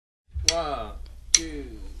1, 2,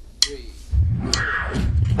 3.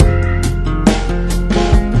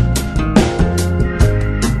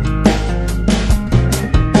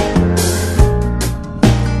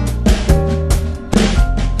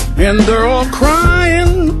 And they're all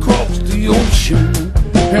crying across the ocean,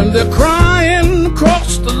 and they're crying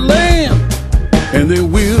across the land, and they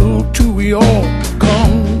will till we all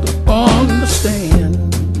come to understand.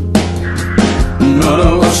 None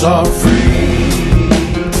of us are free.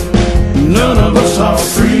 None of us are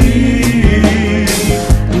free.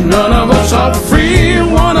 None of us are free.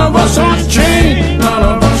 One of us are chained. None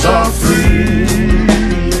of us are free.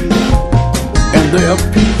 And there are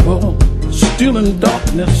people still in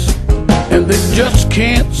darkness, and they just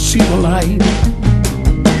can't see the light.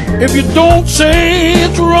 If you don't say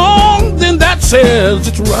it's wrong, then that says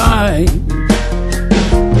it's right.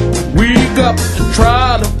 We got to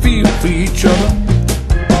try to feel for each other,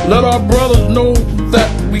 let our brothers know that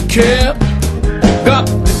we care. Got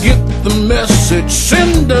to get the message,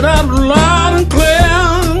 send it out loud and clear.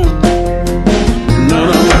 None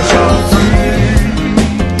of us are free.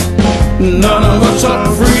 None of us are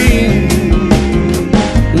free.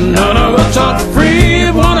 None of us are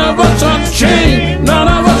free. One of us are chained. None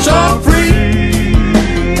of us are free.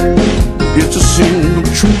 It's a single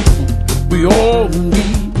truth we all need.